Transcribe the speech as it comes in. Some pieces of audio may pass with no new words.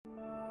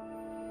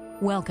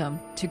Welcome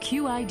to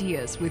Q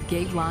Ideas with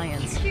Gabe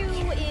Lyons. Q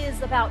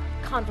is about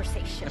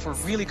conversation. If we're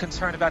really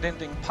concerned about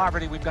ending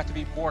poverty, we've got to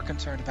be more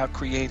concerned about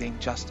creating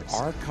justice.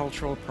 Our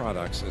cultural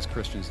products as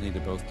Christians need to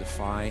both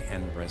defy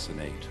and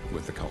resonate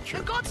with the culture.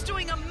 And God's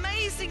doing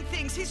amazing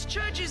things. His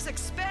church is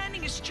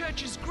expanding. His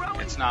church is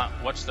growing. It's not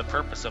what's the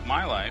purpose of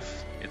my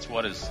life. It's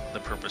what is the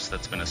purpose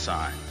that's been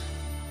assigned.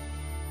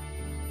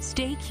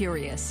 Stay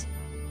curious.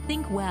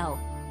 Think well.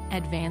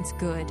 Advance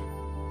good.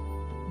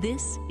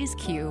 This is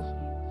Q.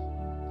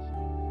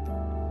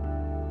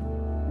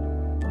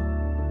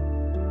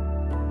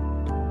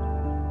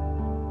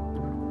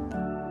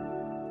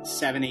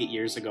 Seven, 8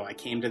 years ago, I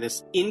came to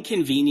this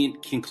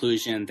inconvenient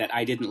conclusion that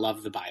I didn't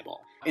love the Bible.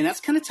 And that's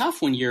kind of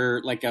tough when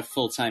you're like a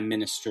full-time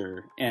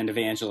minister and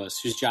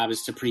evangelist whose job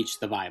is to preach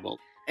the Bible.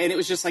 And it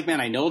was just like,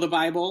 man, I know the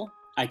Bible.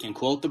 I can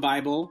quote the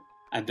Bible.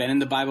 I've been in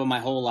the Bible my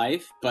whole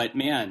life. But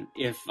man,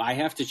 if I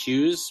have to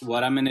choose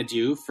what I'm going to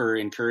do for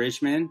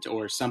encouragement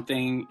or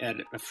something at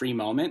a free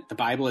moment, the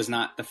Bible is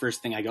not the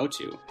first thing I go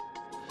to.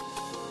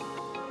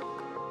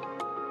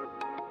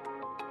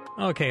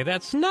 Okay,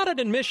 that's not an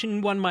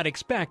admission one might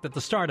expect at the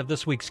start of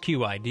this week's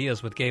Q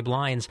Ideas with Gabe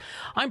Lyons.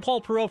 I'm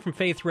Paul Perot from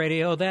Faith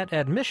Radio. That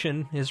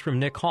admission is from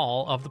Nick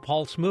Hall of the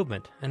Pulse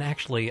Movement. And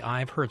actually,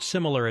 I've heard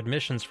similar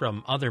admissions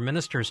from other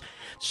ministers.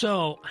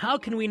 So how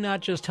can we not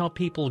just help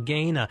people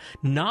gain a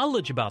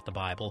knowledge about the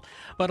Bible,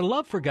 but a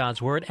love for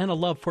God's Word and a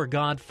love for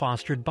God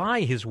fostered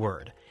by His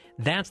Word?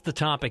 That's the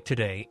topic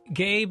today.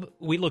 Gabe,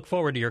 we look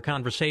forward to your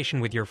conversation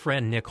with your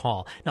friend Nick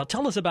Hall. Now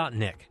tell us about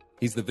Nick.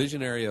 He's the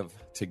visionary of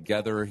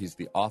Together. He's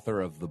the author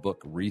of the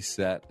book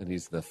Reset, and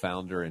he's the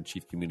founder and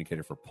chief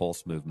communicator for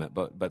Pulse Movement.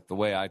 But the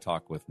way I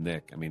talk with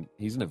Nick, I mean,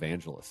 he's an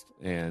evangelist,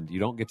 and you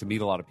don't get to meet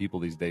a lot of people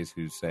these days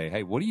who say,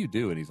 hey, what do you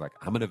do? And he's like,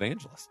 I'm an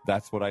evangelist.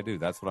 That's what I do.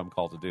 That's what I'm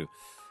called to do.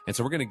 And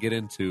so we're going to get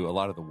into a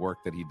lot of the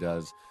work that he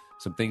does,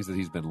 some things that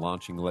he's been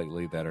launching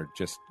lately that are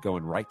just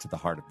going right to the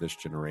heart of this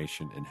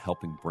generation and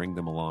helping bring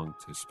them along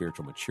to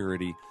spiritual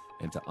maturity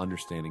and to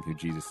understanding who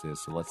Jesus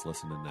is. So let's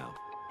listen in now.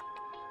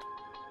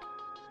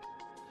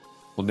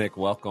 Well, Nick,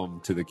 welcome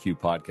to the Q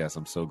Podcast.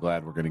 I'm so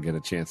glad we're going to get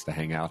a chance to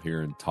hang out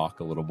here and talk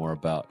a little more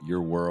about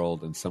your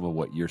world and some of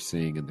what you're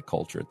seeing in the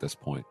culture at this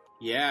point.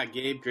 Yeah,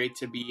 Gabe, great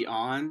to be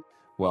on.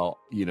 Well,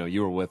 you know,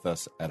 you were with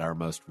us at our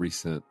most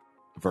recent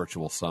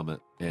virtual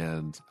summit,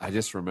 and I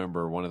just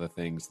remember one of the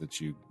things that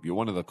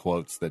one of the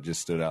quotes that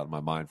just stood out in my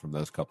mind from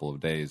those couple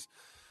of days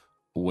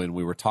when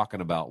we were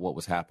talking about what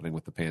was happening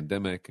with the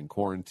pandemic and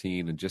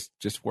quarantine and just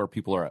where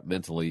people are at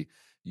mentally.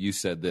 You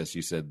said this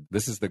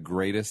is the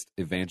greatest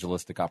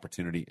evangelistic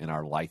opportunity in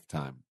our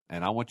lifetime.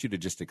 And I want you to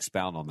just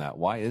expound on that.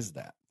 Why is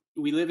that?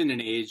 We live in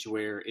an age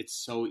where it's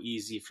so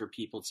easy for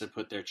people to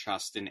put their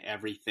trust in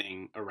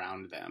everything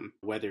around them,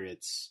 whether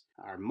it's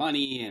our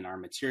money and our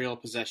material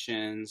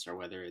possessions, or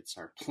whether it's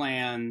our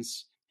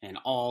plans and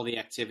all the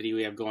activity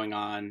we have going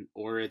on,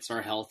 or it's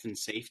our health and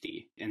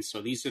safety. And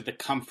so these are the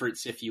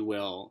comforts, if you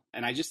will.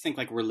 And I just think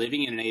like we're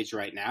living in an age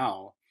right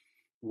now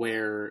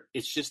where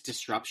it's just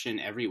disruption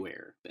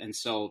everywhere. And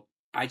so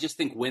I just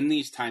think when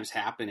these times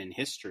happen in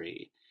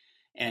history,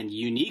 and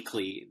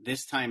uniquely,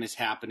 this time is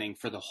happening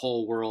for the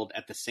whole world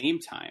at the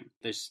same time.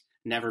 There's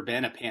never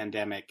been a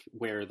pandemic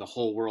where the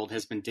whole world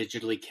has been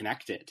digitally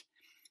connected.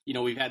 You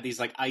know, we've had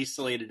these like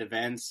isolated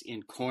events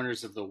in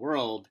corners of the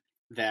world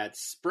that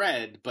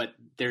spread, but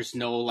there's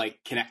no like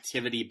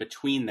connectivity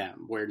between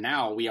them, where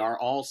now we are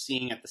all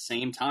seeing at the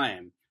same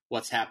time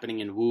what's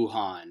happening in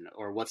Wuhan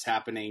or what's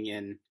happening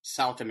in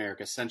South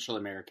America, Central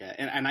America.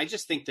 And I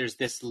just think there's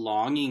this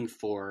longing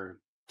for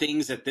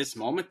things at this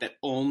moment that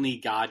only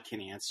God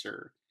can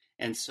answer.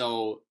 And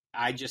so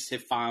I just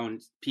have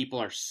found people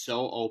are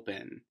so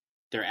open.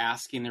 They're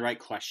asking the right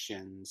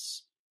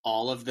questions.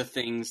 All of the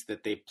things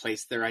that they've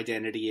placed their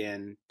identity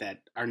in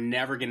that are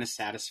never going to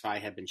satisfy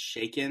have been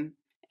shaken.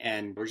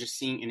 And we're just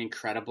seeing an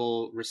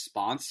incredible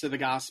response to the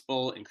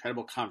gospel,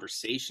 incredible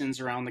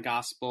conversations around the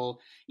gospel,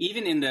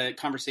 even in the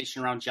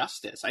conversation around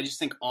justice. I just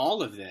think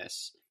all of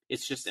this,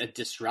 it's just a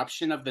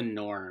disruption of the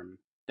norm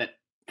that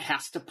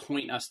has to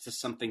point us to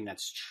something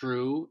that's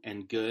true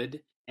and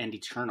good and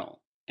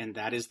eternal. And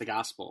that is the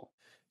gospel.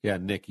 Yeah,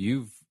 Nick,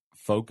 you've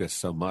focused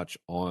so much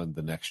on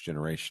the next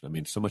generation. I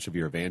mean, so much of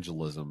your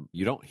evangelism,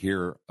 you don't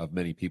hear of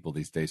many people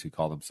these days who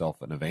call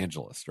themselves an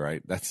evangelist,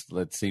 right?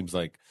 That seems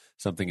like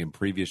something in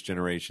previous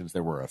generations.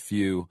 There were a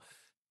few.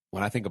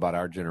 When I think about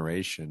our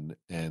generation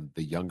and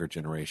the younger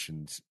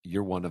generations,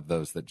 you're one of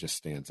those that just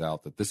stands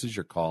out, that this is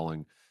your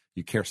calling.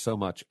 You care so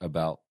much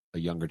about a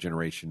younger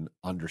generation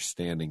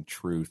understanding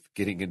truth,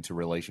 getting into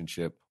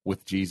relationship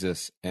with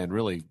Jesus, and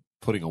really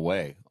putting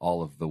away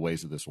all of the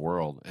ways of this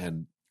world.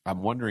 And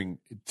I'm wondering,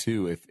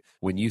 too, if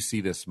when you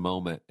see this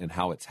moment and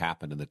how it's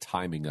happened and the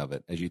timing of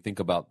it, as you think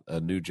about a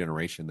new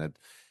generation that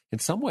in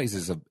some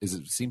ways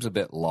seems a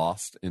bit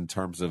lost in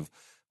terms of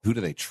who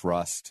do they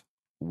trust,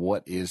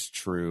 what is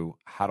true,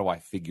 how do I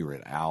figure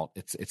it out?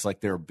 It's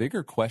like there are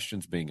bigger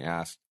questions being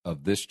asked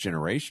of this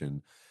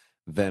generation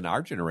than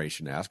our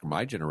generation asked, or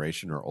my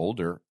generation or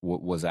older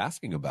was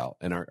asking about.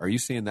 And are you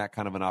seeing that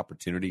kind of an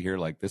opportunity here?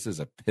 Like this is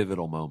a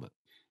pivotal moment.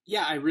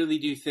 Yeah, I really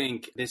do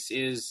think this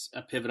is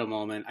a pivotal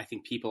moment. I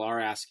think people are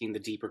asking the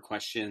deeper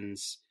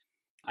questions.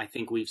 I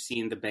think we've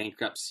seen the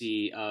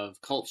bankruptcy of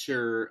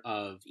culture,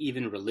 of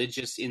even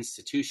religious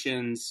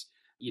institutions.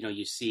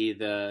 You see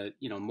the,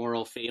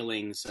 moral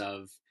failings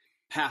of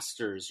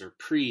pastors or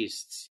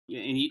priests.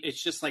 And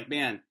it's just like,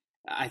 man,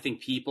 I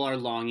think people are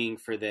longing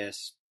for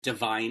this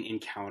divine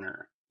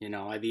encounter.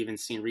 I've even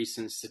seen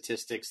recent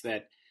statistics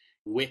that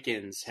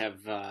Wiccans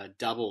have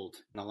doubled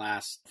in the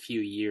last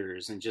few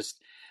years. And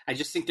I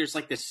just think there's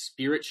like this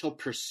spiritual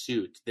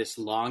pursuit, this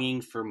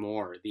longing for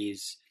more,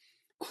 these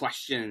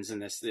questions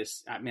and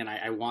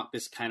I want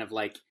this kind of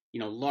like,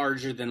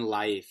 larger than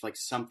life, like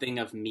something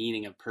of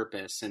meaning, of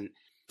purpose. And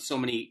so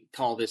many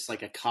call this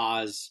like a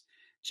cause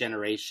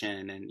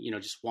generation and,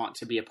 just want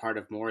to be a part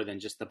of more than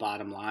just the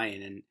bottom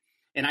line.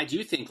 And I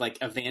do think like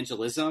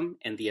evangelism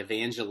and the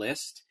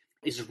evangelist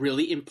is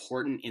really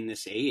important in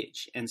this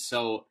age. And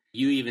so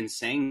you even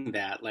saying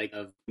that, like,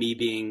 of me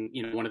being,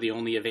 one of the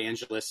only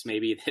evangelists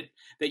maybe that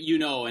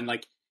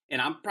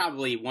and I'm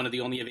probably one of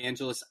the only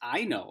evangelists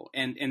I know.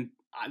 And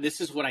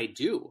this is what I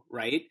do,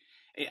 right?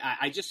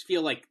 I just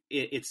feel like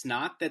it's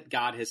not that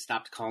God has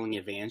stopped calling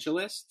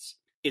evangelists.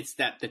 It's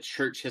that the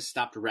church has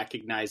stopped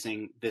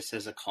recognizing this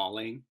as a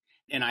calling.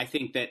 And I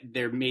think that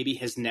there maybe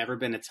has never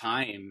been a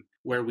time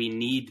where we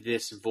need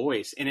this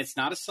voice. And it's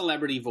not a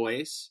celebrity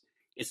voice.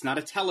 It's not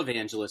a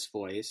televangelist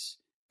voice,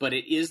 but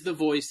it is the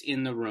voice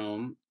in the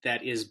room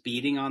that is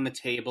beating on the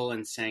table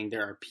and saying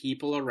there are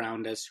people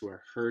around us who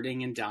are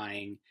hurting and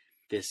dying.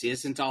 This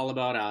isn't all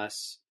about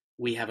us.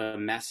 We have a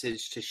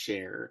message to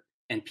share,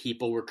 and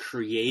people were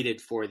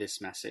created for this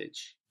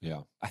message.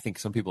 Yeah. I think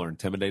some people are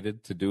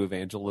intimidated to do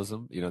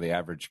evangelism. The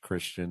average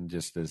Christian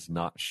just is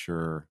not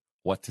sure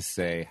what to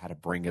say, how to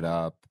bring it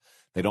up.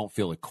 They don't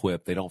feel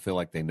equipped. They don't feel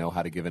like they know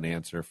how to give an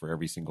answer for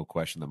every single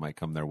question that might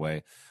come their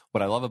way.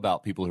 What I love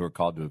about people who are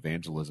called to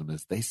evangelism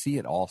is they see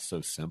it all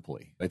so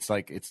simply. It's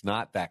like, it's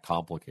not that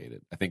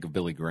complicated. I think of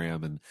Billy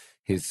Graham and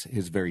his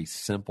very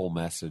simple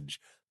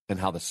message and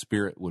how the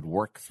Spirit would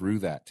work through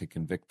that to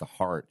convict the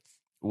heart.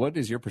 What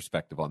is your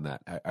perspective on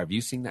that? Have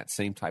you seen that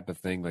same type of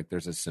thing? Like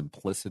there's a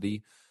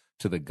simplicity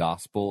to the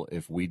gospel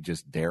if we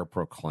just dare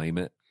proclaim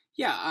it?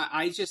 Yeah,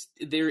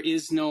 there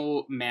is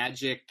no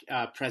magic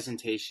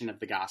presentation of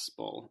the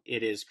gospel.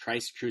 It is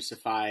Christ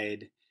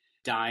crucified,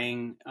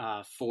 dying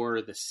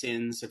for the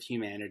sins of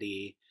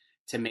humanity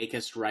to make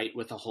us right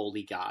with a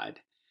holy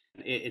God.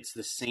 It's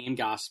the same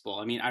gospel.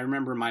 I mean, I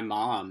remember my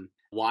mom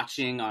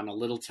watching on a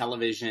little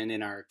television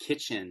in our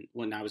kitchen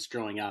when I was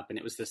growing up, and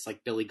it was this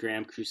like Billy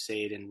Graham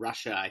crusade in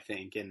Russia, I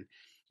think. And,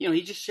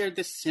 he just shared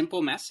this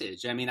simple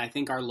message. I mean, I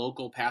think our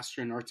local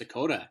pastor in North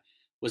Dakota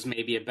was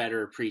maybe a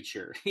better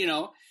preacher,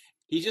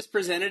 He just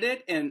presented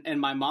it, and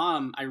my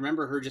mom, I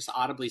remember her just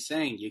audibly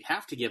saying, you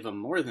have to give them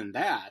more than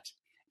that.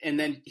 And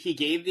then he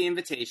gave the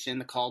invitation,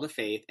 the call to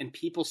faith, and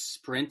people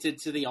sprinted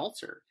to the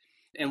altar.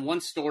 And one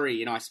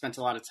story, I spent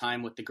a lot of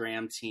time with the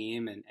Graham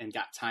team and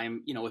got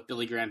time, with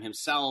Billy Graham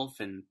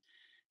himself. And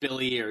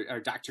Billy or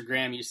Dr.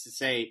 Graham used to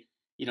say,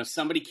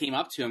 somebody came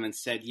up to him and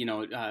said,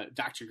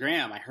 Dr.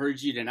 Graham, I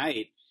heard you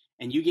tonight,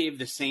 and you gave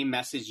the same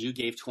message you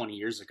gave 20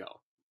 years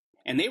ago.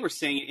 And they were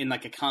saying it in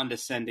like a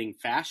condescending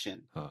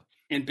fashion. Huh.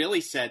 And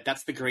Billy said,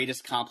 that's the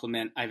greatest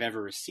compliment I've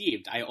ever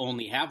received. I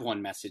only have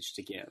one message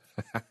to give.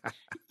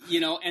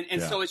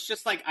 So it's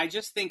just like, I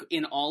just think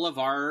in all of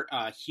our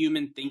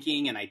human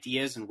thinking and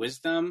ideas and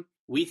wisdom,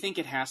 we think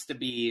it has to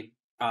be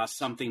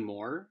something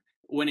more.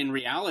 When in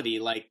reality,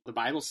 like the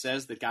Bible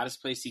says that God has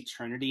placed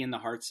eternity in the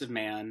hearts of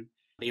man.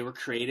 They were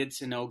created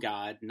to know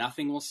God.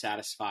 Nothing will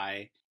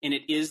satisfy. And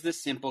it is the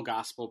simple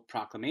gospel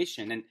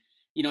proclamation. And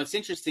it's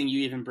interesting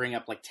you even bring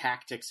up like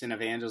tactics in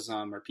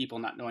evangelism or people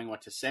not knowing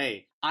what to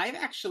say. I've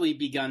actually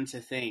begun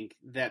to think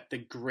that the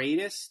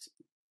greatest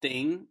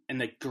thing and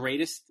the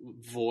greatest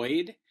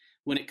void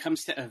when it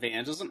comes to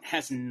evangelism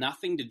has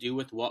nothing to do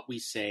with what we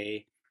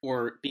say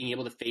or being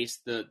able to face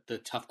the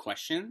tough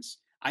questions.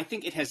 I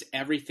think it has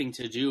everything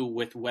to do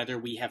with whether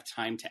we have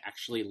time to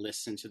actually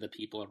listen to the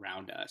people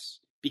around us.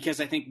 Because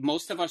I think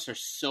most of us are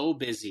so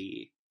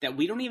busy that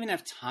we don't even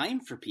have time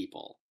for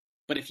people.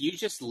 But if you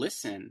just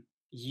listen,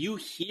 you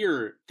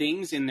hear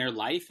things in their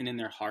life and in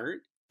their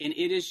heart, and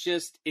it is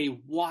just a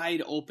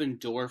wide open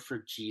door for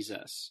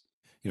Jesus.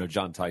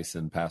 John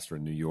Tyson, pastor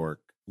in New York,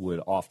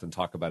 would often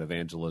talk about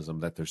evangelism,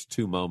 that there's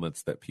two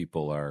moments that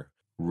people are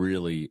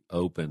really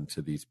open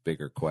to these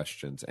bigger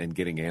questions and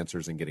getting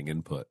answers and getting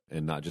input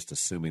and not just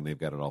assuming they've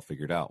got it all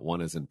figured out.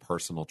 One is in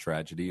personal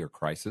tragedy or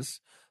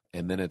crisis,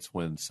 and then it's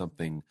when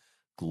something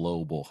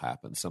global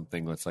happens,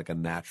 something that's like a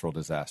natural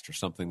disaster,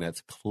 something that's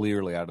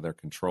clearly out of their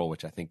control,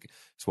 which I think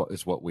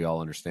is what we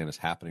all understand is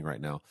happening right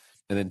now.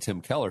 And then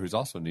Tim Keller, who's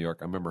also in New York,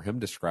 I remember him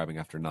describing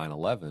after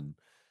 9/11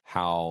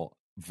 how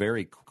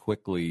very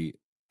quickly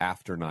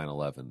after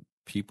 9/11,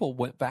 people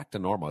went back to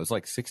normal. It was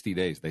like 60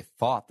 days. They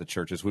thought the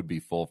churches would be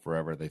full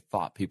forever. They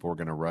thought people were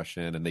going to rush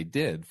in, and they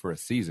did for a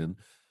season.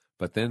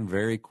 But then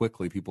very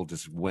quickly, people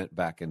just went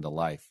back into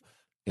life.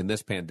 in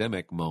this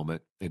pandemic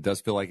moment, it does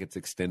feel like it's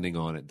extending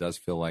on. It does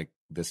feel like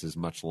this is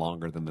much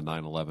longer than the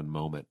 9/11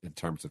 moment in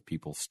terms of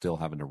people still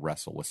having to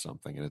wrestle with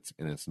something, and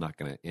it's not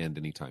going to end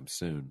anytime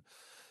soon.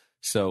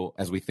 So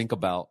as we think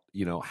about,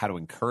 how to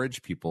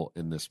encourage people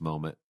in this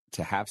moment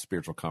to have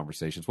spiritual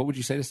conversations, what would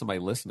you say to somebody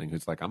listening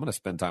who's like, I'm going to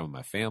spend time with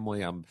my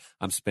family. I'm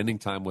spending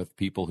time with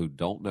people who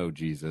don't know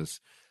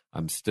Jesus.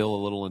 I'm still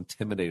a little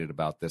intimidated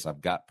about this.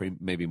 I've got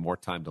maybe more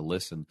time to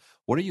listen.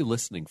 What are you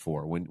listening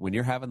for? When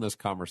you're having those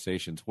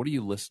conversations, what are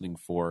you listening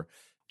for?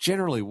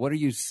 Generally, what are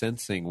you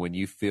sensing when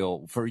you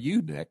feel, for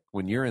you, Nick,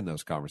 when you're in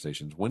those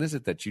conversations? When is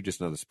it that you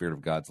just know the Spirit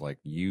of God's like,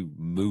 you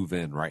move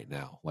in right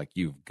now? Like,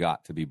 you've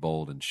got to be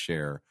bold and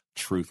share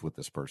truth with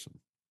this person.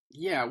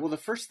 Yeah, well, the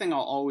first thing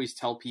I'll always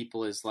tell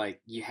people is like,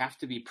 you have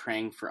to be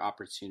praying for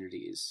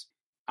opportunities.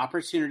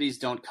 Opportunities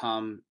don't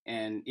come,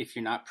 and if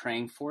you're not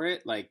praying for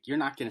it, like, you're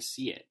not going to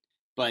see it.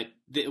 But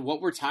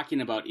what we're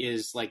talking about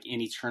is like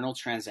an eternal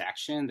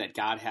transaction that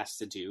God has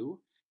to do.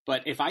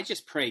 But if I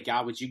just pray,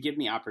 God, would you give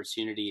me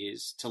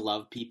opportunities to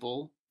love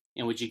people?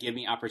 And would you give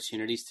me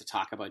opportunities to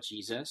talk about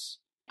Jesus?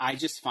 I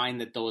just find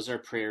that those are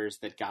prayers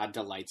that God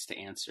delights to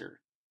answer,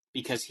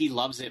 because he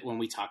loves it when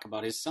we talk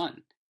about his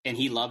son. And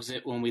he loves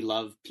it when we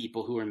love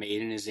people who are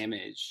made in his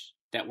image,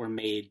 that were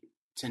made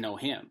to know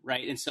him,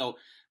 right? And so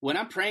when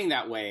I'm praying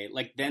that way,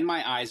 like, then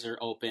my eyes are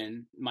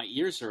open, my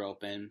ears are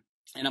open,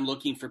 and I'm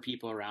looking for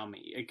people around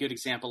me. A good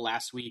example,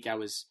 last week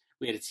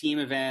we had a team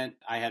event.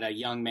 I had a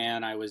young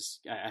man I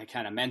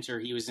kind of mentor.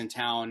 He was in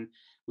town.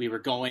 We were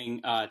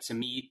going to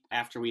meet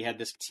after we had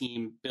this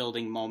team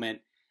building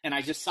moment. And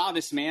I just saw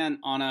this man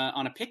on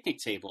a picnic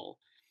table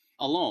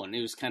alone.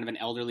 It was kind of an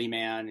elderly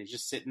man and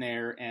just sitting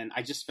there. And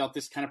I just felt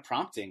this kind of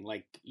prompting,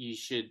 like, you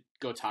should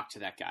go talk to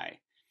that guy.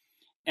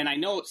 And I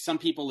know some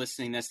people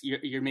listening to this,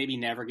 you're maybe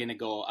never going to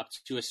go up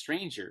to a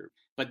stranger,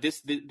 but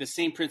the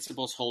same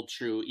principles hold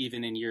true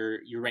even in your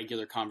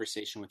regular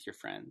conversation with your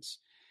friends.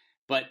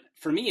 But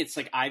for me, it's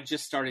like, I've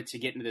just started to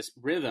get into this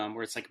rhythm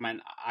where it's like,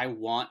 man, I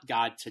want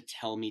God to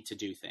tell me to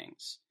do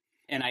things.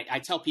 And I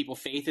tell people,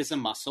 faith is a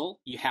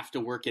muscle. You have to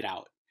work it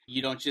out.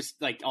 You don't just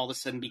like all of a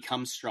sudden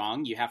become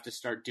strong. You have to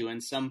start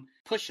doing some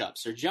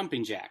push-ups or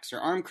jumping jacks or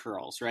arm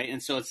curls, right?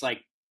 And so it's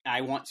like,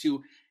 I want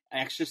to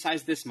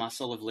exercise this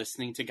muscle of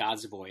listening to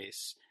God's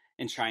voice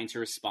and trying to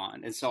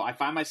respond. And so I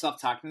find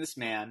myself talking to this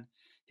man.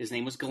 His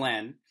name was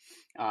Glenn.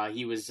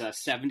 He was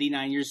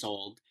 79 years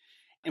old.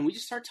 And we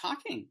just start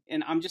talking.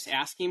 And I'm just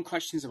asking him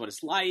questions about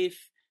his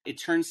life. It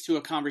turns to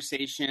a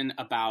conversation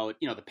about,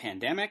 the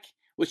pandemic,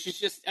 which is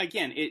just,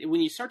 again,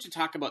 when you start to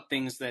talk about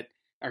things that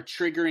are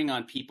triggering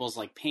on people's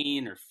like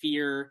pain or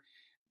fear,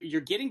 you're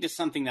getting to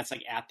something that's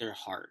like at their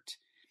heart.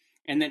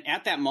 And then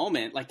at that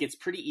moment, like, it's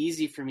pretty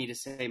easy for me to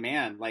say,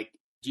 man, like,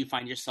 do you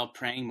find yourself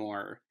praying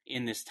more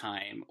in this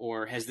time?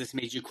 Or has this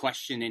made you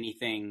question any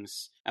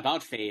things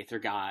about faith or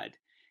God?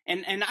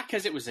 And not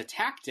because it was a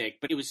tactic,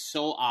 but it was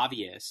so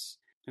obvious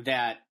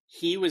that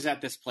he was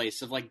at this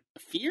place of like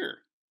fear.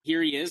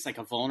 Here he is, like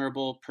a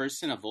vulnerable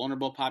person, a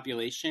vulnerable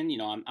population.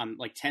 I'm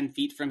like 10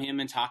 feet from him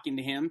and talking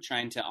to him,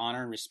 trying to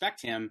honor and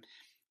respect him.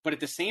 But at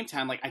the same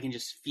time, like, I can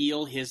just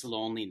feel his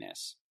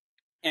loneliness.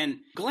 And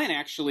Glenn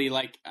actually,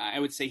 like, I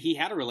would say he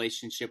had a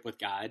relationship with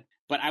God,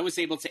 but I was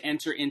able to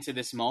enter into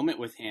this moment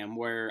with him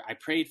where I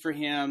prayed for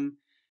him,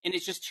 and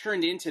it just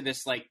turned into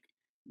this like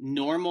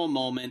normal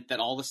moment that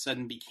all of a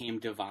sudden became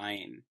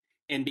divine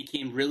and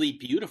became really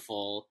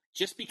beautiful,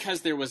 just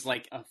because there was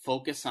like a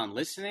focus on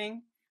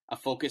listening, a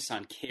focus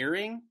on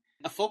caring,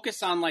 a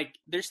focus on like,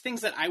 there's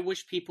things that I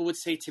wish people would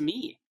say to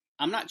me.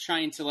 I'm not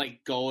trying to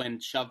like go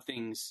and shove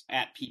things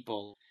at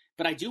people,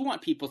 but I do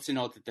want people to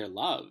know that they're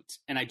loved.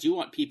 And I do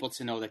want people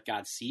to know that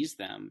God sees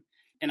them.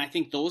 And I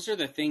think those are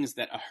the things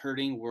that a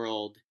hurting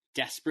world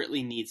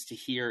desperately needs to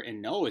hear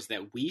and know, is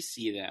that we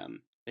see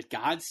them, that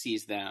God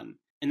sees them,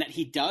 and that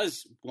he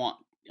does want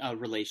a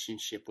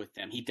relationship with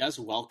them. He does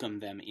welcome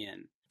them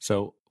in.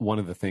 So one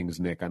of the things,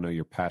 Nick, I know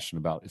you're passionate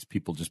about is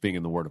people just being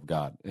in the Word of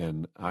God.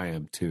 And I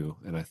am too.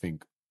 And I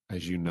think,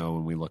 as you know,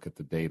 when we look at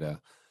the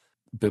data,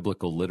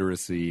 biblical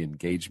literacy,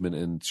 engagement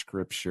in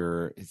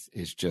Scripture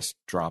is just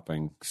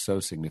dropping so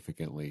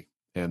significantly.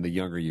 And the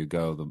younger you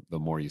go, the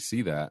more you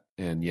see that.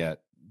 And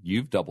yet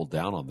you've doubled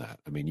down on that.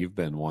 I mean, you've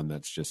been one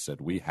that's just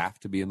said, we have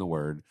to be in the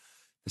Word.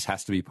 This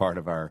has to be part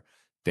of our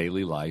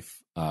daily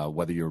life,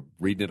 whether you're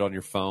reading it on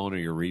your phone or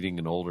you're reading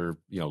an older,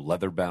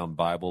 leather-bound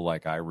Bible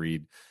like I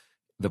read.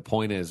 The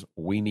point is,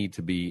 we need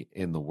to be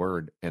in the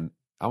Word. And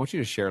I want you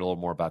to share a little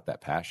more about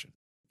that passion.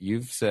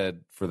 You've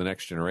said for the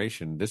next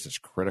generation, this is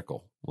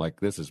critical.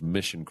 Like, this is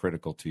mission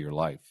critical to your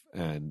life.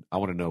 And I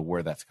want to know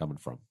where that's coming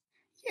from.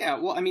 Yeah,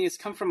 well, I mean, it's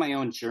come from my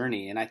own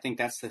journey. And I think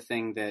that's the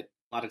thing that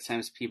a lot of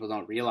times people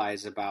don't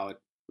realize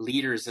about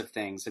leaders of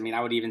things. I mean,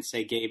 I would even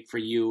say, Gabe, for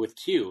you with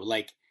Q,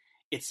 like,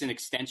 it's an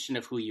extension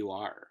of who you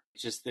are.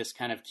 Just this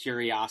kind of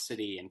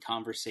curiosity and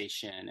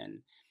conversation and,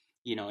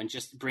 and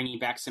just bringing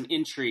back some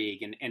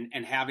intrigue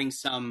and having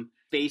some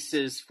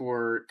bases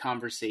for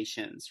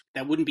conversations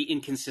that wouldn't be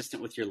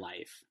inconsistent with your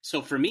life.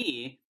 So for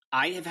me,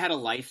 I have had a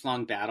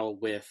lifelong battle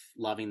with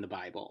loving the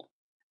Bible.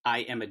 I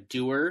am a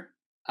doer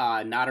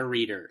not a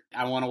reader.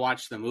 I want to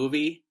watch the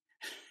movie.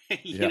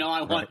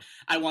 I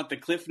want the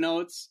Cliff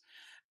Notes.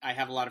 I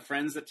have a lot of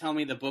friends that tell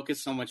me the book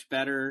is so much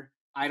better.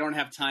 I don't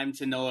have time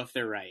to know if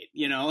they're right,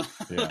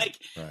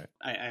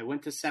 I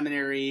went to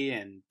seminary,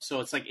 and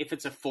so it's like, if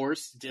it's a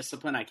forced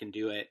discipline, I can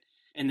do it.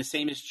 And the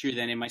same is true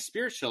then in my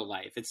spiritual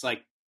life. It's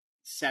like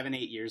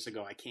 7-8 years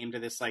ago, I came to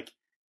this like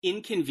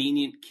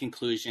inconvenient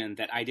conclusion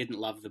that I didn't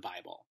love the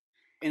Bible.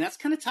 And that's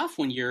kind of tough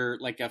when you're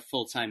like a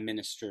full-time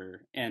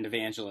minister and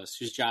evangelist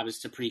whose job is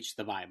to preach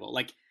the Bible.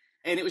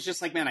 And it was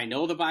just like, man, I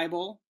know the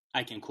Bible.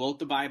 I can quote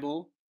the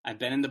Bible. I've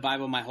been in the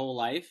Bible my whole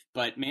life,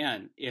 but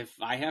man, if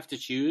I have to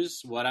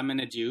choose what I'm going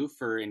to do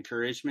for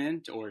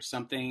encouragement or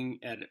something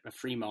at a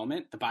free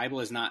moment, the Bible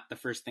is not the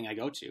first thing I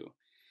go to.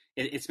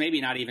 It's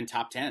maybe not even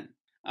top 10.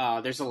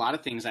 There's a lot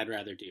of things I'd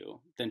rather do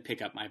than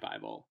pick up my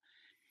Bible.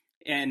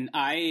 And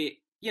I,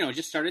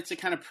 just started to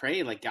kind of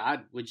pray, like,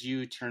 God, would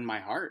you turn my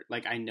heart?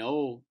 Like, I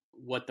know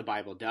what the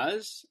Bible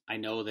does. I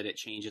know that it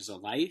changes a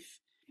life.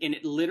 And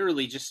it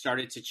literally just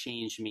started to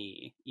change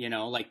me,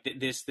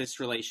 this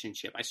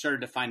relationship. I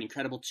started to find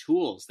incredible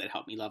tools that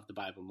helped me love the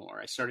Bible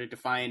more. I started to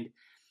find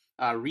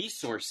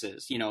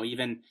resources,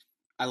 even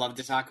I love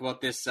to talk about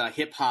this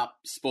hip hop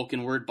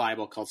spoken word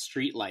Bible called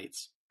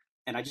Streetlights.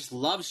 And I just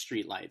love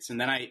Streetlights.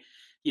 And then I,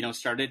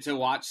 started to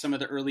watch some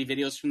of the early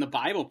videos from the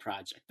Bible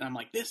Project. And I'm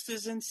like, this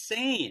is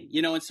insane,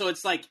 and so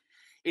it's like,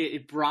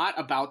 it brought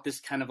about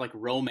this kind of like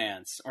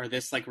romance or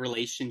this like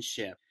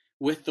relationship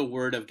with the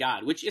Word of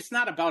God, which it's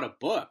not about a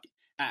book.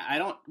 I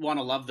don't want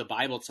to love the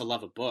Bible to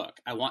love a book.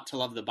 I want to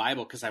love the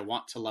Bible because I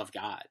want to love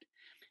God.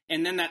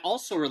 And then that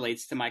also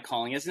relates to my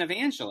calling as an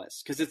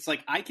evangelist, because it's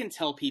like, I can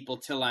tell people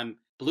till I'm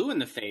blue in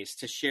the face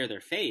to share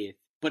their faith,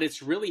 but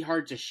it's really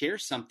hard to share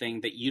something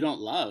that you don't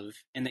love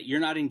and that you're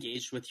not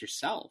engaged with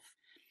yourself.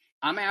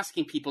 I'm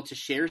asking people to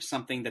share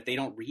something that they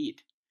don't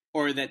read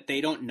or that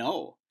they don't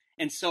know.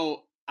 And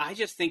so I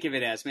just think of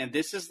it as, man,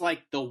 this is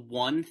like the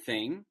one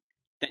thing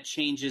that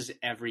changes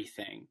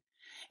everything.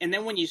 And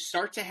then when you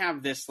start to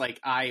have this like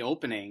eye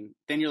opening,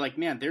 then you're like,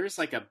 man, there's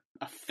like a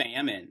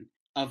famine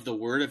of the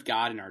Word of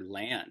God in our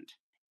land.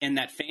 And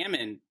that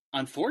famine,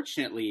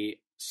 unfortunately,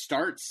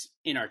 starts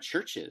in our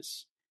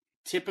churches.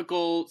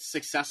 Typical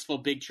successful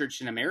big church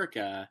in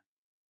America,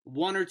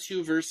 1 or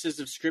 2 verses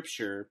of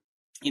scripture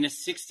in a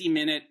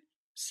 60-minute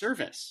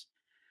service.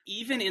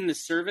 Even in the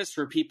service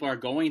where people are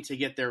going to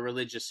get their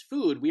religious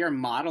food, we are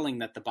modeling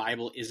that the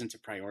Bible isn't a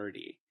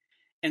priority.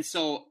 And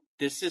so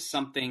this is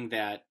something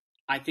that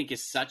I think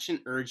is such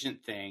an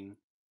urgent thing.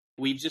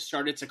 We've just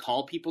started to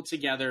call people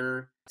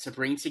together, to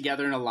bring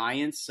together an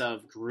alliance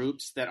of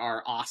groups that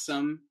are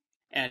awesome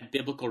at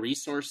biblical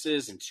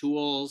resources and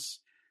tools,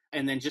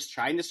 and then just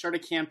trying to start a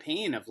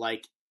campaign of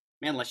like,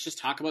 man, let's just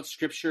talk about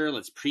scripture.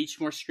 Let's preach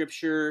more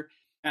scripture.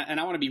 And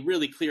I want to be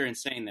really clear in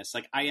saying this.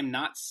 Like, I am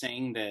not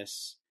saying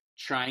this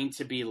trying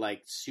to be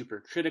like super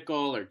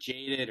critical or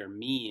jaded or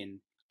mean.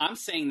 I'm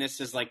saying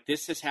this as like,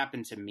 this has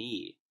happened to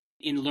me.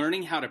 In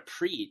learning how to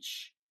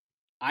preach,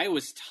 I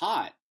was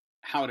taught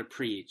how to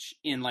preach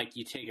in like,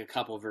 you take a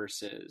couple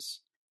verses,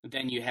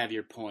 then you have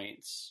your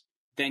points,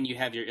 then you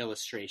have your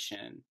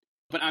illustration.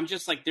 But I'm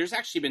just like, there's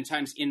actually been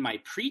times in my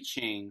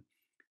preaching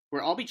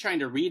where I'll be trying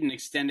to read an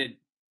extended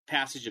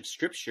passage of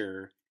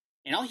scripture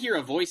and I'll hear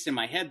a voice in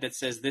my head that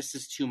says, this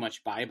is too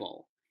much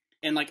Bible.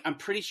 And like, I'm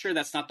pretty sure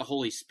that's not the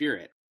Holy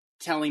Spirit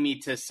telling me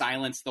to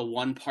silence the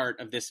one part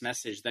of this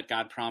message that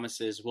God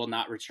promises will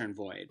not return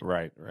void.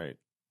 Right.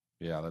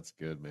 Yeah, that's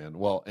good, man.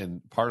 Well,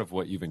 and part of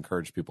what you've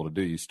encouraged people to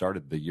do, you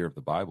started the Year of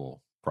the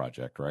Bible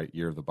project, right?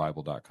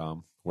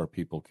 yearofthebible.com, where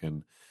people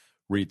can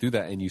read through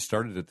that. And you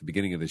started at the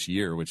beginning of this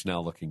year, which now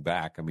looking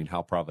back, I mean,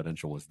 how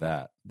providential was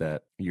that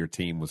your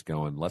team was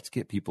going, let's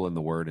get people in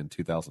the Word in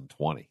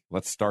 2020.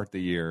 Let's start the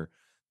year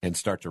and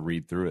start to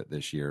read through it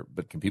this year.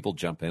 But can people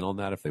jump in on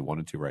that if they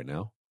wanted to right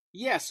now?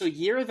 Yeah, so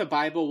Year of the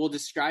Bible, we'll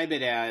describe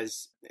it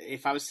as,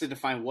 if I was to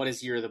define what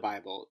is Year of the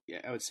Bible,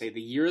 I would say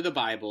the Year of the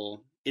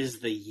Bible is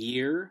the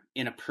year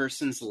in a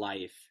person's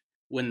life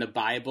when the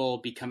Bible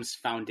becomes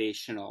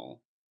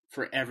foundational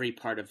for every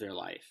part of their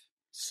life.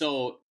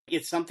 So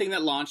it's something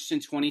that launched in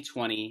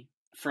 2020.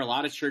 For a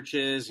lot of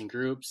churches and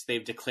groups,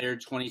 they've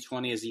declared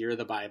 2020 as the Year of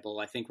the Bible.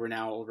 I think we're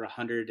now over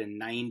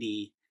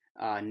 190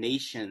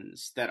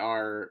 nations that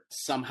are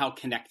somehow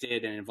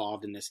connected and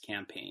involved in this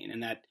campaign.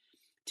 And that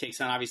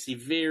takes on obviously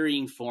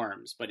varying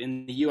forms. But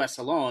in the US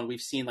alone, we've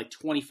seen like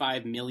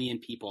 25 million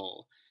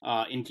people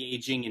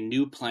engaging in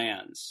new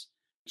plans,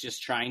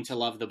 just trying to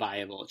love the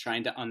Bible,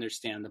 trying to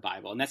understand the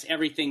Bible. And that's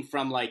everything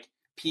from like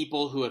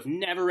people who have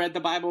never read the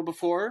Bible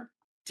before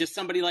to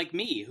somebody like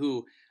me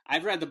who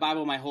I've read the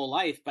Bible my whole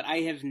life, but I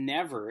have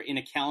never in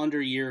a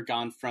calendar year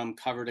gone from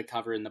cover to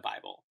cover in the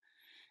Bible.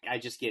 I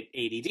just get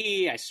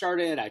ADD.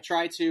 I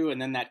try to,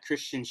 and then that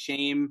Christian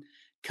shame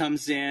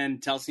comes in,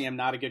 tells me I'm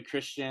not a good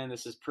Christian.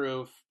 This is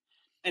proof.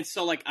 And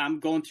so like,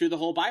 I'm going through the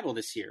whole Bible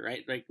this year,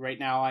 right? Right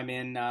now I'm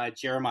in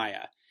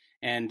Jeremiah,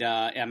 and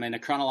I'm in a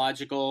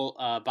chronological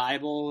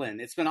Bible, and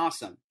it's been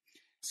awesome.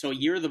 So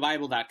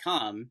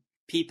yearofthebible.com,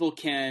 People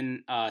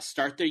can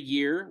start their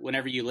year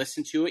whenever you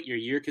listen to it. Your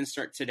year can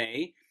start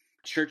today.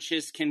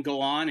 Churches can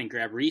go on and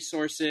grab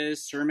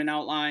resources, sermon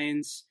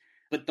outlines.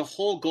 But the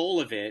whole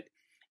goal of it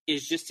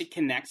is just to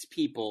connect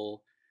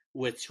people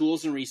with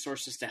tools and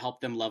resources to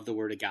help them love the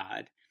Word of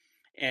God.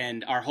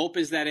 And our hope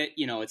is that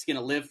it's going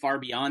to live far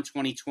beyond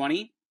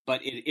 2020,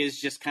 but it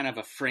is just kind of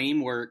a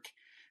framework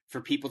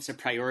for people to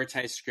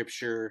prioritize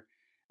Scripture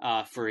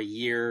for a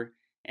year.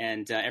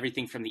 And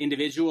everything from the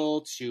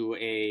individual to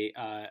a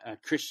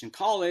Christian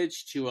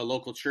college to a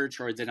local church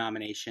or a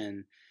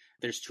denomination,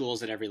 there's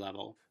tools at every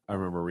level. I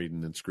remember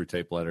reading in Screw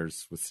Tape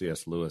Letters with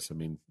C.S. Lewis,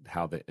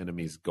 how the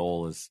enemy's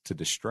goal is to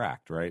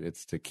distract, right?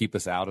 It's to keep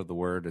us out of the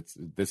Word.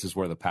 This is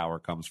where the power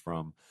comes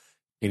from.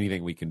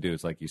 Anything we can do,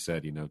 it's like you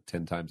said,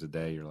 10 times a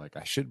day, you're like,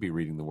 I should be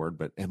reading the Word,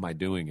 but am I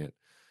doing it?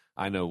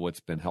 I know what's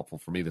been helpful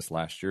for me this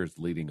last year is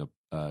leading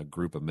a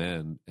group of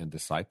men and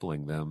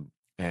discipling them,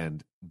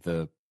 and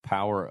the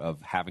power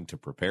of having to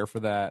prepare for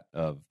that,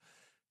 of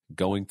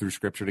going through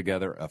Scripture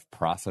together, of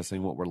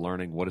processing what we're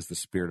learning. What is the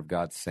Spirit of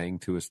God saying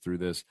to us through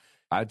this?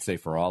 I'd say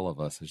for all of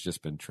us, has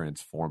just been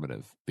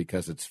transformative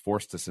because it's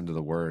forced us into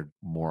the Word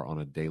more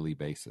on a daily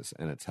basis,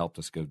 and it's helped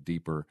us go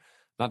deeper,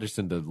 not just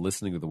into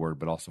listening to the Word,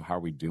 but also how are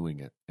we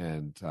doing it.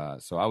 And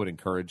so I would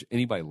encourage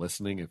anybody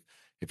listening,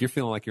 if you're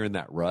feeling like you're in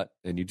that rut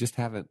and you just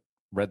haven't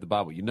read the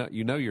Bible, you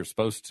know you're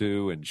supposed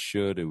to and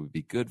should, it would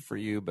be good for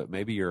you, but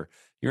maybe you're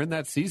in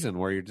that season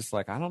where you're just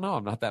like, I don't know,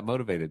 I'm not that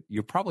motivated.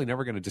 You're probably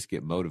never going to just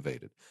get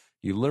motivated.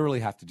 You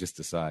literally have to just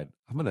decide,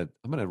 I'm going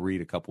to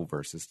read a couple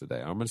verses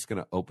today. I'm just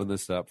going to open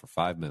this up for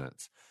 5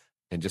 minutes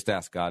and just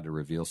ask God to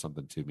reveal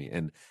something to me.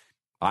 And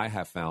I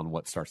have found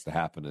what starts to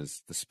happen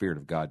is the Spirit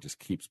of God just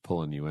keeps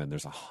pulling you in.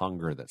 There's a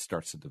hunger that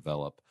starts to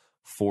develop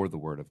for the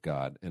Word of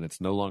God, and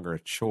it's no longer a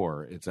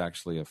chore. It's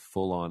actually a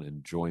full-on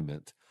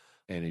enjoyment.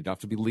 And you don't have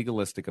to be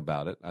legalistic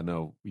about it. I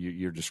know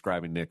you're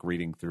describing, Nick,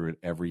 reading through it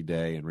every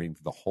day and reading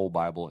through the whole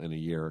Bible in a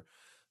year.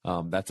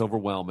 That's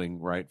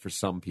overwhelming, right, for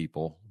some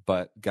people.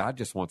 But God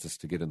just wants us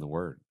to get in the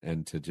Word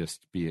and to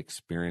just be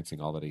experiencing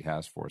all that He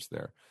has for us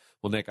there.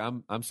 Well, Nick,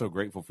 I'm so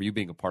grateful for you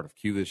being a part of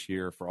Q this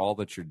year, for all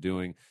that you're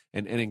doing.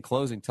 And in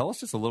closing, tell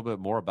us just a little bit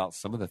more about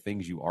some of the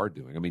things you are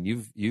doing.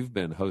 You've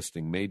been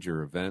hosting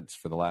major events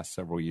for the last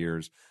several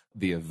years.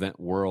 The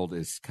event world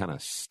is kind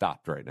of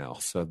stopped right now.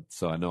 So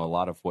I know a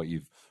lot of what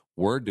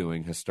we're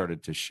doing has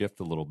started to shift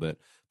a little bit.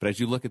 But as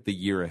you look at the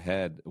year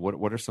ahead,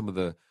 what are some of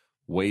the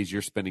ways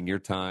you're spending your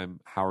time?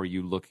 How are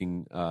you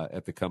looking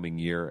at the coming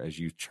year as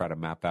you try to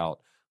map out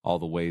all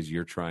the ways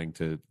you're trying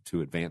to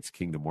advance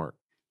kingdom work?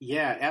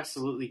 Yeah,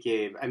 absolutely,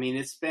 Gabe.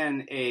 It's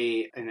been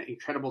an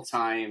incredible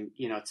time,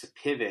 to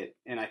pivot.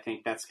 And I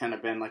think that's kind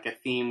of been like a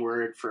theme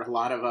word for a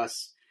lot of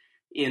us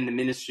in the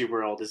ministry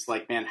world is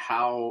like, man,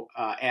 how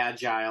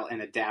agile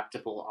and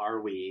adaptable are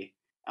we?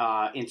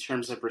 In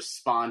terms of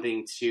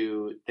responding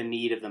to the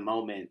need of the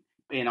moment.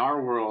 In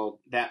our world,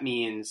 that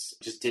means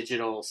just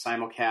digital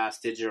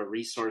simulcast, digital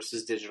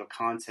resources, digital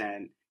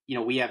content.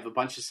 We have a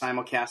bunch of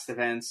simulcast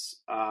events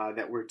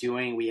that we're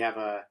doing. We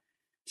have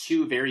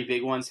two very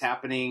big ones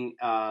happening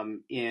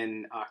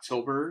in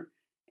October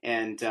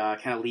and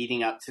kind of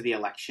leading up to the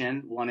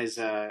election. One is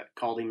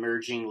called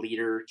Emerging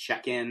Leader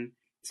Check-In.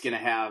 It's going to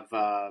have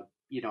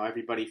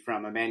everybody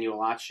from Emmanuel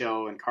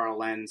Acho and Carl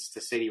Lenz to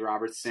Sadie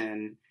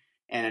Robertson,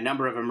 and a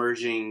number of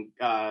emerging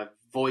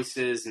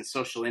voices and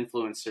social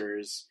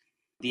influencers.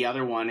 The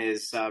other one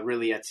is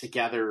really a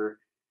together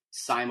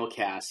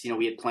simulcast.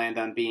 We had planned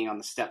on being on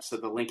the steps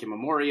of the Lincoln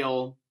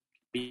Memorial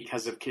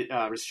because of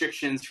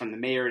restrictions from the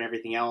mayor and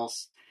everything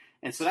else.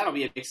 And so that'll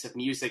be a mix of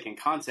music and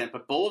content,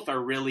 but both are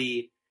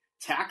really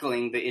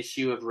tackling the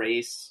issue of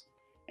race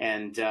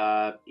and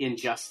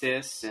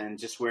injustice and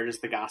just where does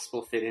the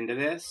gospel fit into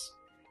this.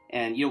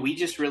 And, we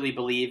just really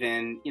believe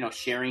in,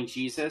 sharing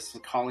Jesus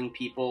and calling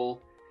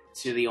people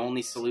to the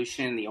only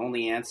solution, the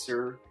only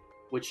answer,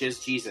 which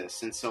is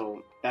Jesus. And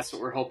so that's what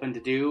we're hoping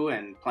to do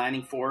and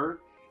planning for.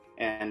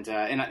 And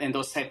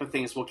those type of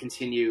things will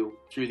continue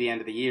through the end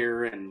of the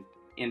year and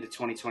into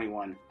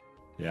 2021.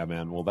 Yeah,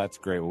 man. Well, that's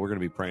great. Well, we're going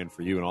to be praying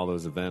for you and all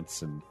those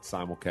events and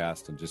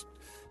simulcast and just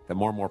that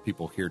more and more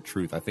people hear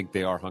truth. I think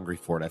they are hungry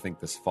for it. I think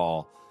this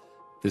fall,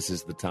 this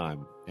is the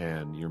time,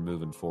 and you're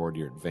moving forward.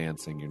 You're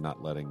advancing. You're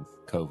not letting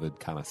COVID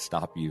kind of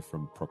stop you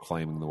from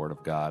proclaiming the Word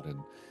of God and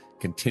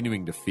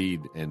continuing to feed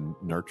and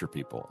nurture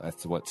people.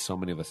 That's what so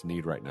many of us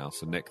need right now.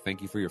 So, Nick,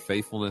 thank you for your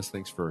faithfulness.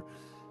 Thanks for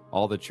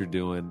all that you're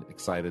doing.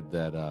 Excited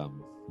that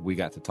we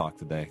got to talk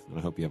today, and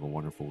I hope you have a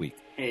wonderful week.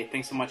 Hey,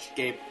 thanks so much,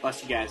 Gabe.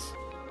 Bless you guys.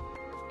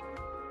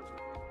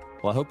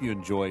 Well, I hope you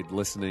enjoyed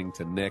listening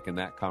to Nick and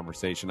that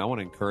conversation. I want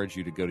to encourage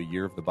you to go to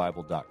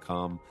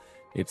yearofthebible.com.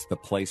 It's the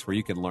place where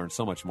you can learn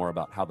so much more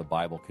about how the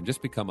Bible can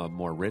just become a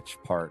more rich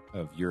part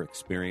of your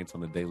experience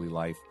on a daily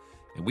life.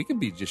 And we can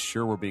be just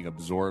sure we're being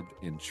absorbed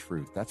in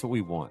truth. That's what we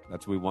want.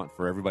 That's what we want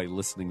for everybody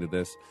listening to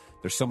this.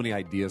 There's so many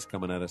ideas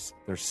coming at us.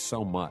 There's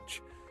so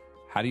much.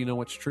 How do you know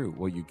what's true?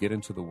 Well, you get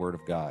into the Word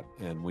of God.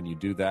 And when you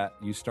do that,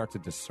 you start to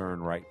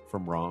discern right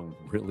from wrong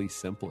really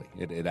simply.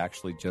 It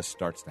actually just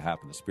starts to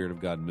happen. The Spirit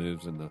of God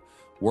moves and the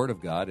Word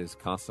of God is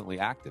constantly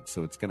active.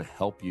 So it's going to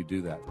help you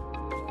do that.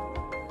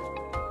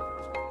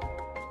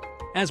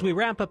 As we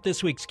wrap up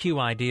this week's Q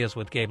Ideas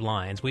with Gabe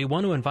Lyons, we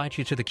want to invite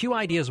you to the Q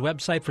Ideas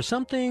website for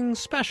something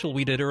special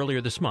we did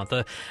earlier this month,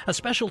 a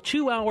special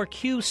 2-hour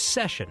Q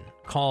session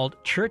called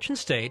Church and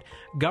State,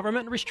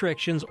 Government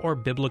Restrictions or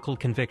Biblical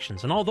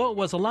Convictions. And although it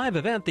was a live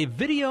event, the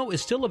video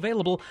is still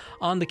available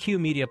on the Q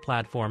Media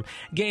platform.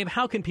 Gabe,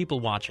 how can people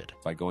watch it?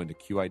 By going to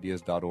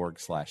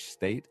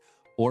qideas.org/state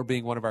or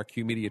being one of our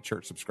Q Media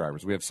church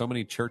subscribers. We have so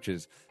many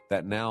churches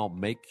that now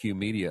make Q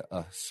Media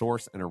a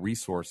source and a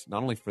resource,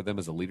 not only for them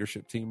as a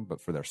leadership team, but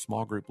for their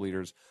small group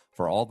leaders,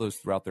 for all those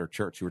throughout their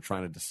church who are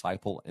trying to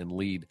disciple and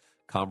lead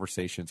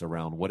conversations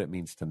around what it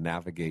means to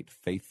navigate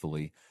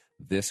faithfully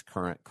this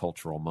current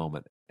cultural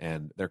moment.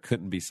 And there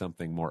couldn't be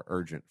something more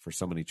urgent for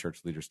so many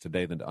church leaders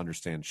today than to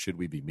understand, should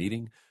we be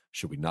meeting?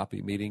 Should we not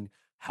be meeting?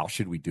 How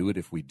should we do it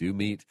if we do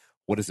meet?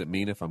 What does it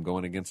mean if I'm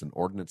going against an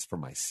ordinance for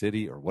my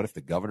city? Or what if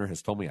the governor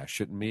has told me I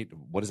shouldn't meet?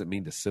 What does it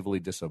mean to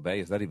civilly disobey?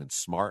 Is that even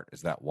smart?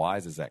 Is that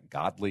wise? Is that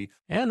godly?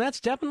 And that's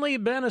definitely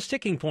been a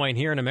sticking point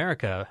here in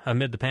America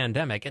amid the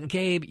pandemic. And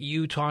Gabe,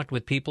 you talked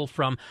with people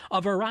from a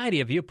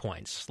variety of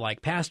viewpoints,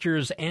 like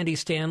pastors Andy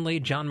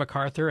Stanley, John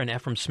MacArthur, and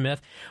Ephraim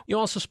Smith. You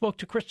also spoke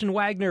to Christian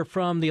Wagner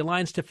from the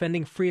Alliance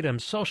Defending Freedom,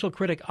 social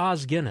critic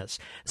Oz Guinness,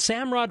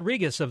 Sam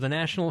Rodriguez of the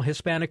National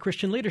Hispanic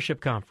Christian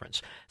Leadership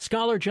Conference,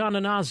 scholar John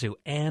Anazu,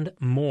 and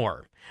more.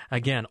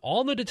 Again,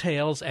 all the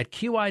details at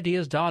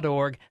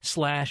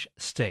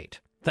qideas.org/state.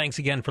 Thanks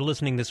again for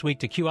listening this week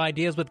to Q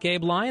Ideas with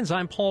Gabe Lyons.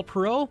 I'm Paul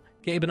Perot.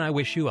 Gabe and I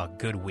wish you a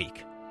good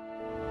week.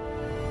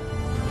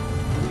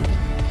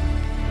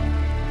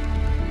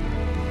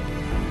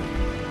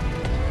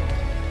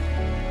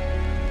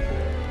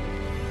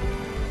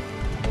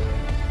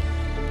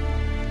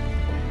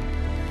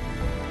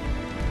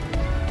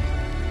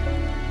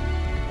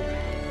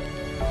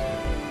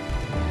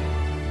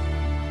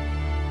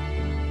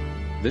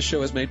 This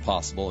show is made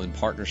possible in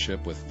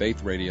partnership with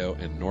Faith Radio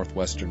and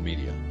Northwestern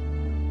Media.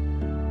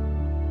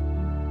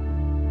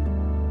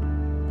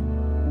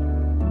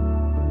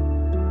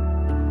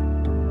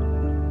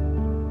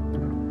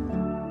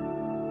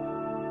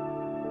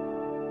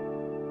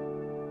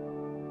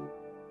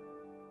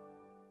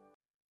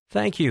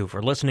 Thank you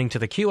for listening to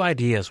the Q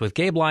Ideas with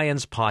Gabe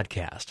Lyons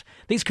podcast.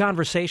 These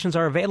conversations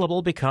are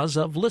available because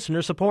of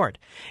listener support.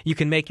 You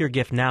can make your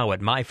gift now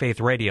at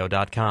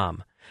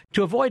myfaithradio.com.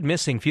 To avoid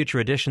missing future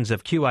editions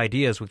of Q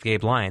Ideas with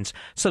Gabe Lyons,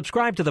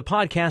 subscribe to the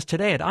podcast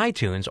today at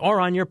iTunes or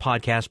on your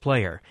podcast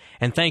player.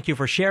 And thank you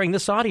for sharing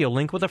this audio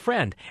link with a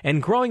friend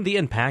and growing the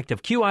impact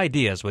of Q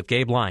Ideas with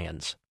Gabe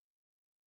Lyons.